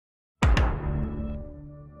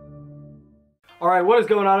Alright, what is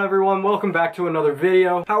going on everyone? Welcome back to another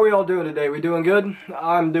video. How are we all doing today? We doing good?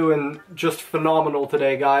 I'm doing just phenomenal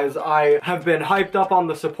today, guys. I have been hyped up on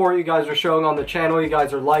the support you guys are showing on the channel. You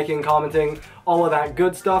guys are liking, commenting, all of that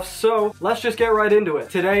good stuff. So, let's just get right into it.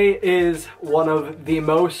 Today is one of the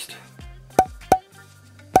most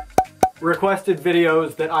requested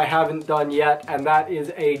videos that I haven't done yet, and that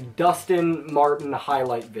is a Dustin Martin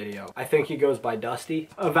highlight video. I think he goes by Dusty.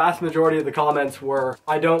 A vast majority of the comments were,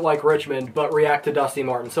 I don't like Richmond, but react to Dusty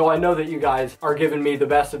Martin. So I know that you guys are giving me the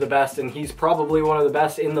best of the best, and he's probably one of the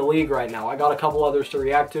best in the league right now. I got a couple others to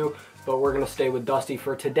react to, but we're gonna stay with Dusty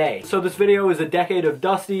for today. So this video is a decade of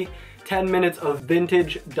Dusty, 10 minutes of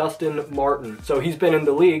vintage Dustin Martin. So he's been in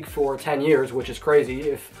the league for 10 years, which is crazy.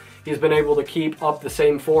 If he's been able to keep up the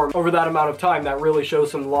same form over that amount of time, that really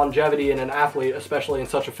shows some longevity in an athlete, especially in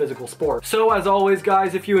such a physical sport. So as always,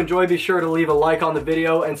 guys, if you enjoy, be sure to leave a like on the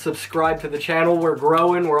video and subscribe to the channel. We're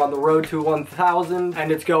growing, we're on the road to 1,000,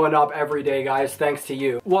 and it's going up every day, guys, thanks to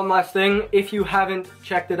you. One last thing, if you haven't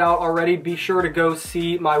checked it out already, be sure to go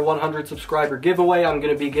see my 100 subscriber giveaway. I'm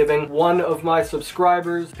gonna be giving one of my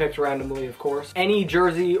subscribers, picked randomly of course, any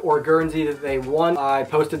jersey or Guernsey that they want. I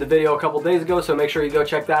posted the video a couple days ago, so make sure you go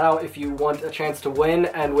check that out if you want a chance to win.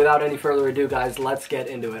 And without any further ado, guys, let's get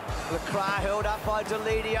into it.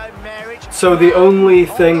 So the only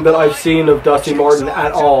thing that I've seen of Dusty Martin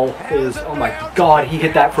at all is, oh my god, he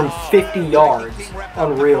hit that from 50 yards.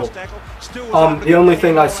 Unreal. The only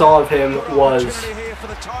thing I saw of him was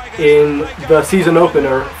in the season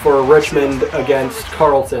opener for Richmond against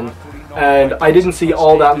Carlton, and I didn't see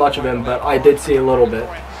all that much of him, but I did see a little bit.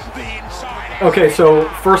 Okay, so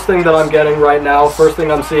first thing that I'm getting right now, first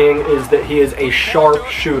thing I'm seeing is that he is a sharp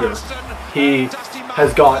shooter. He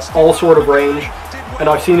has got all sort of range, and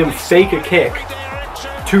I've seen him fake a kick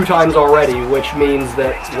 2 times already, which means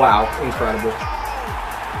that, wow, incredible.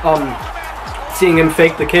 Seeing him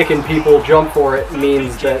fake the kick and people jump for it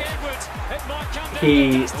means that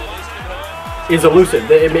he is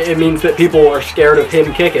elusive. It means that people are scared of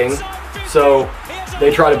him kicking, so they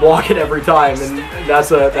try to block it every time, and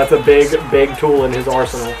that's a big tool in his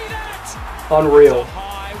arsenal. Unreal.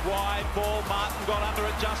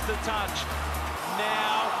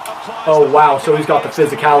 Oh wow, so he's got the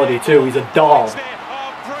physicality too. He's a dog.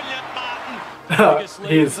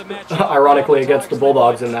 He's ironically against the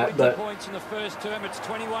Bulldogs in that, but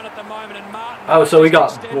oh, so he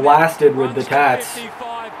got blasted with the tats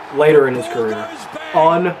later in his career.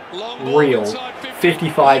 Unreal.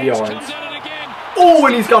 55 yards. Oh,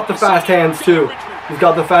 and he's got the fast hands too. He's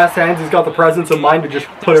got the fast hands, he's got the presence of mind to just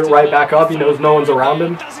put it right back up. He knows no one's around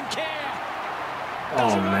him.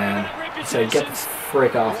 Oh man. He said, get the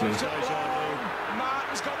frick off me.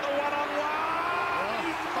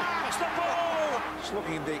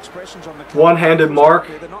 One-handed mark,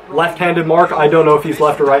 left-handed mark. I don't know if he's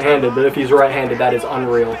left or right-handed, but if he's right-handed, that is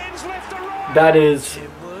unreal. That is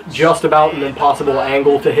just about an impossible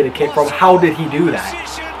angle to hit a kick from. How did he do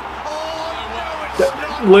that?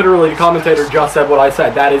 Literally, the commentator just said what I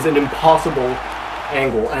said. That is an impossible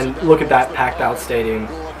angle. And look at that packed out stadium.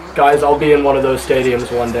 Guys, I'll be in one of those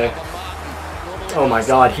stadiums one day. Oh my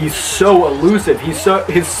god, he's so elusive.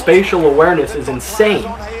 His spatial awareness is insane.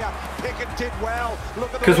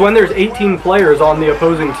 Because when there's 18 players on the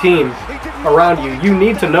opposing team around you, you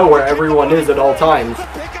need to know where everyone is at all times.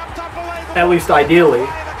 At least ideally.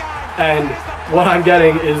 And what I'm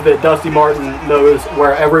getting is that Dusty Martin knows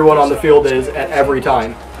where everyone on the field is at every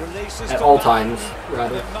time. At all times,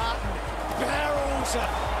 rather.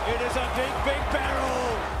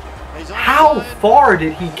 How far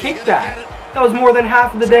did he kick that? That was more than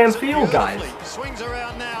half of the damn field, guys.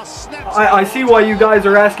 I see why you guys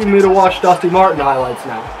are asking me to watch Dusty Martin highlights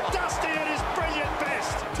now.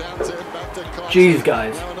 Jeez,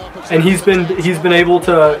 guys. And he's been able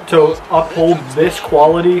to uphold this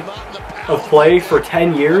quality of play for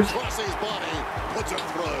 10 years.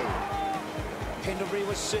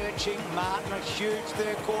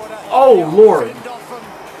 Oh Lord.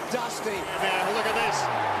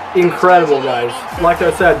 Incredible, guys. Like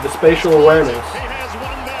I said, the spatial awareness.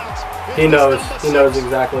 He knows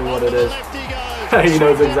exactly what it is. He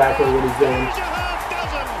knows exactly what he's doing.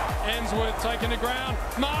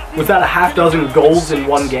 Was that a half dozen goals in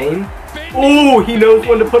one game? Oh, he knows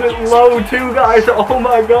when to put it low too, guys. Oh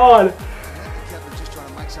my god.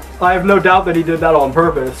 I have no doubt that he did that on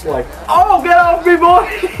purpose. Like, oh, get off me, boy!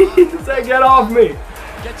 He said, get off me.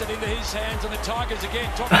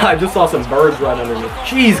 I just saw some birds right under me.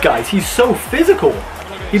 Jeez, guys, he's so physical.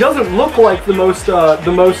 He doesn't look like the most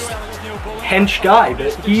hench guy,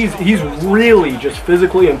 but he's really just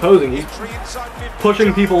physically imposing. He's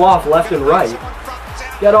pushing people off left and right.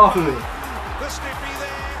 Get off of me.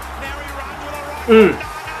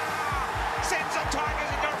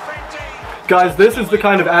 Guys, this is the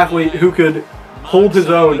kind of athlete who could hold his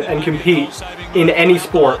own and compete in any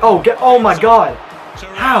sport. Oh my God.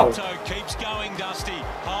 How?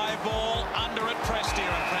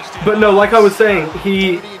 But no, like I was saying,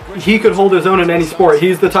 he could hold his own in any sport.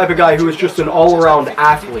 He's the type of guy who is just an all-around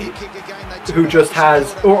athlete who just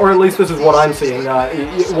has, or at least this is what I'm seeing.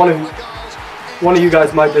 One of you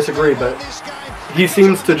guys might disagree, but he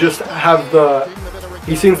seems to just have the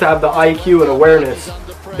IQ and awareness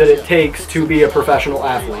that it takes to be a professional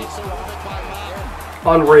athlete.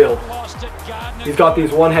 Unreal. He's got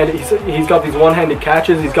these one-handed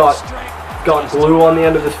catches. He's got glue on the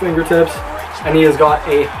end of his fingertips, and he has got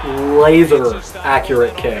a laser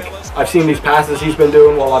accurate kick. I've seen these passes he's been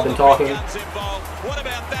doing while I've been talking.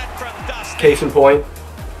 Case in point.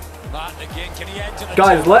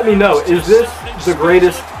 Guys, let me know, is this the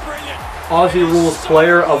greatest Aussie Rules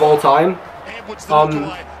player of all time?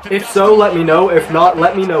 If so, let me know. If not,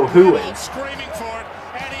 let me know who is.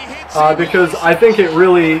 Because I think it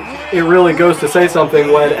really goes to say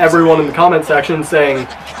something when everyone in the comment section saying,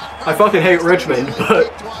 I fucking hate Richmond,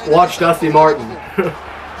 but watch Dusty Martin.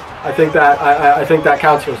 I think that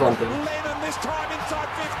counts for something.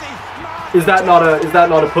 Is that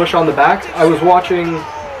not a push on the back? I was watching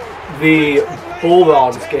the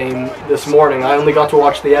Bulldogs game this morning. I only got to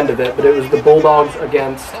watch the end of it, but it was the Bulldogs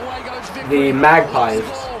against the Magpies,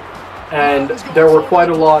 and there were quite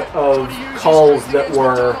a lot of calls that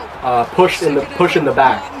were push in the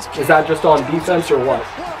back. Is that just on defense or what?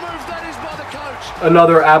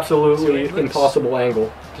 Another absolutely impossible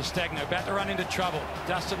angle. About to run into trouble.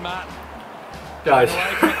 Dustin Martin. Guys.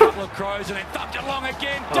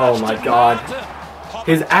 Oh my God.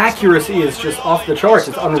 His accuracy is just off the charts.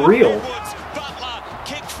 It's unreal.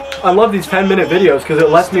 I love these 10-minute videos because it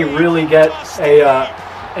lets me really get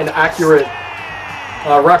an accurate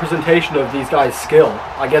representation of these guys' skill.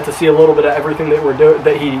 I get to see a little bit of everything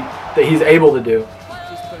that he's able to do.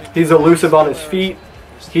 He's elusive on his feet.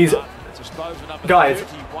 Guys,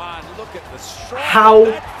 how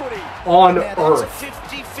on earth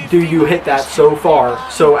do you hit that so far,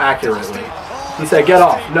 so accurately? He said, get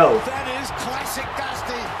off. No.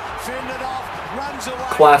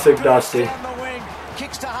 Classic Dusty.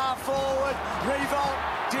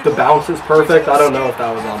 The bounce is perfect. I don't know if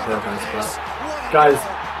that was on purpose, but guys,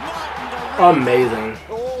 amazing.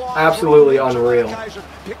 Absolutely unreal.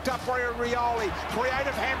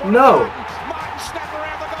 No.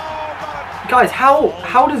 Guys,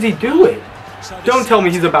 how does he do it? Don't tell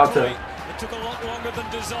me he's about to. It took a lot longer than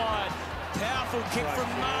desired. Powerful kick from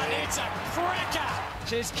Martin. It's a cracker.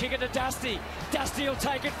 Just kick it to Dusty. Dusty will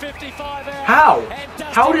take it 55 out. How?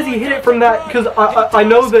 How does he hit it from that? Because I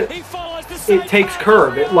know that it takes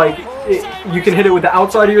curve. You can hit it with the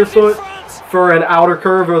outside of your foot for an outer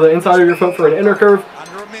curve, or the inside of your foot for an inner curve.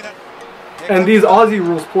 And these Aussie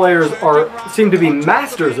Rules players seem to be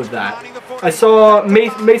masters of that. I saw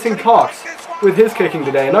Mason Cox with his kicking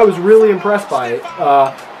today, and I was really impressed by it.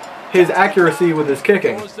 His accuracy with his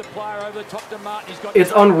kicking.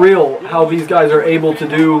 It's unreal how these guys are able to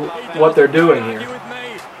do what they're doing here.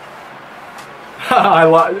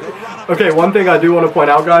 Okay, one thing I do want to point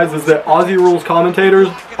out, guys, is that Aussie Rules commentators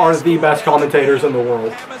are the best commentators in the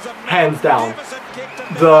world. Hands down.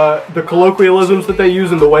 The colloquialisms that they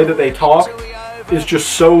use and the way that they talk is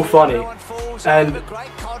just so funny. And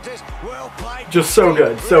just so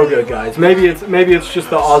good, guys. Maybe it's just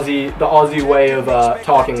the Aussie way of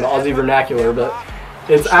talking, the Aussie vernacular, but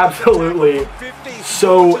it's absolutely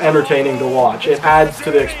so entertaining to watch. It adds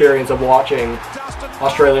to the experience of watching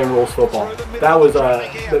Australian Rules football. That was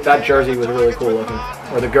that jersey was really cool looking,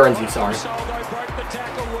 or the Guernsey, sorry.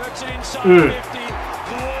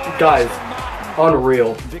 Guys,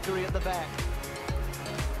 unreal.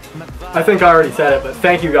 I think I already said it, but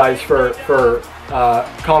thank you guys for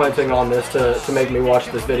commenting on this to make me watch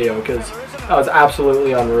this video, because that was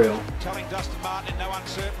absolutely unreal.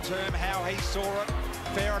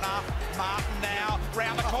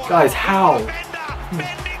 Guys, how?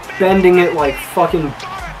 Bending it like fucking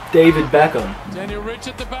David Beckham.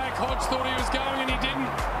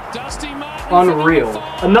 Unreal.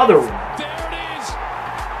 Another one.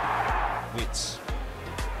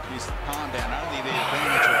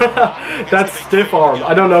 That's stiff arm.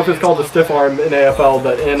 I don't know if it's called a stiff arm in AFL,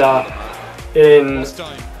 but in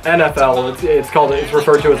NFL, it's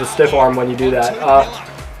referred to as a stiff arm when you do that.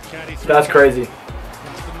 That's crazy.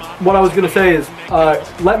 What I was gonna say is,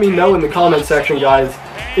 let me know in the comment section, guys.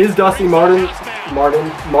 Is Dusty Martin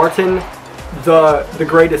the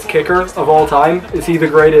greatest kicker of all time? Is he the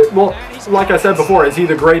greatest? Well, like I said before, is he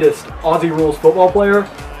the greatest Aussie Rules football player?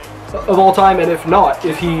 of all time? And if not,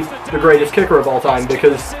 is he the greatest kicker of all time?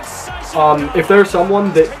 Because if there's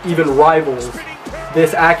someone that even rivals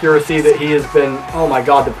this accuracy that he has been, oh my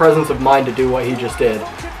god, the presence of mind to do what he just did.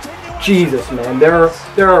 Jesus, man,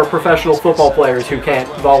 there are professional football players who can't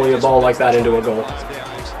volley a ball like that into a goal.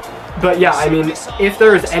 But yeah, I mean, if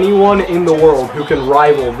there's anyone in the world who can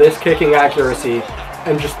rival this kicking accuracy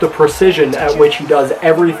and just the precision at which he does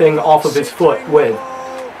everything off of his foot with,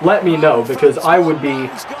 let me know, because I would be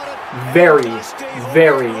very,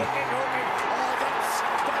 very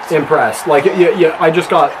impressed. Like, yeah, I just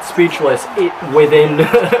got speechless within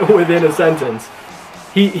within a sentence.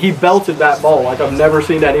 He belted that ball like I've never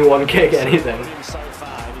seen anyone kick anything.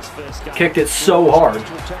 Kicked it so hard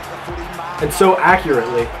and so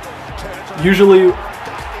accurately. Usually,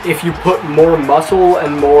 if you put more muscle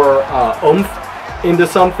and more oomph into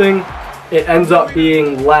something, it ends up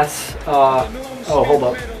being less. Oh, hold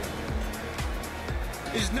up.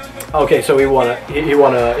 Okay, so he won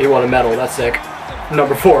a medal. That's sick.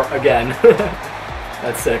 Number 4 again.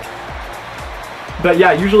 That's sick. But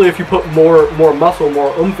yeah, usually if you put more muscle,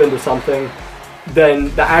 more oomph into something,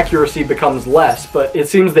 then the accuracy becomes less. But it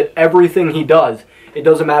seems that everything he does, it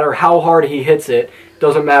doesn't matter how hard he hits it,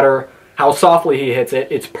 doesn't matter how softly he hits it,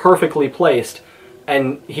 it's perfectly placed,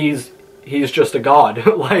 and he's just a god.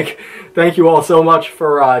 Like, thank you all so much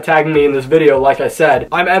for tagging me in this video. Like I said,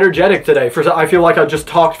 I'm energetic today. I feel like I just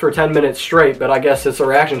talked for 10 minutes straight, but I guess it's a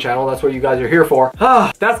reaction channel. That's what you guys are here for.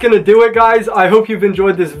 That's gonna do it, guys. I hope you've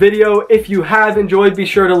enjoyed this video. If you have enjoyed, be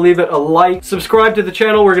sure to leave it a like. Subscribe to the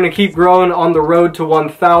channel. We're gonna keep growing on the road to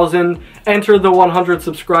 1,000. Enter the 100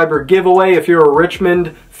 subscriber giveaway. If you're a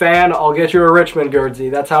Richmond fan, I'll get you a Richmond jersey.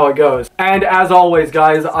 That's how it goes. And as always,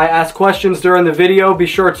 guys, I ask questions during the video. Be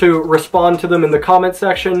sure to respond to them in the comment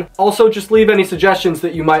section. Also, just leave any suggestions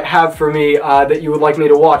that you might have for me that you would like me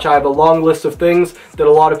to watch. I have a long list of things that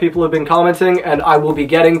a lot of people have been commenting, and I will be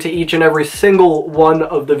getting to each and every single one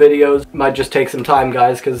of the videos. Might just take some time,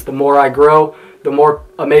 guys, because the more I grow, the more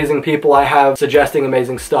amazing people I have suggesting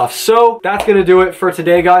amazing stuff. So that's gonna do it for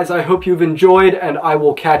today, guys. I hope you've enjoyed, and I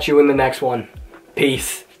will catch you in the next one.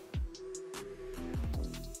 Peace.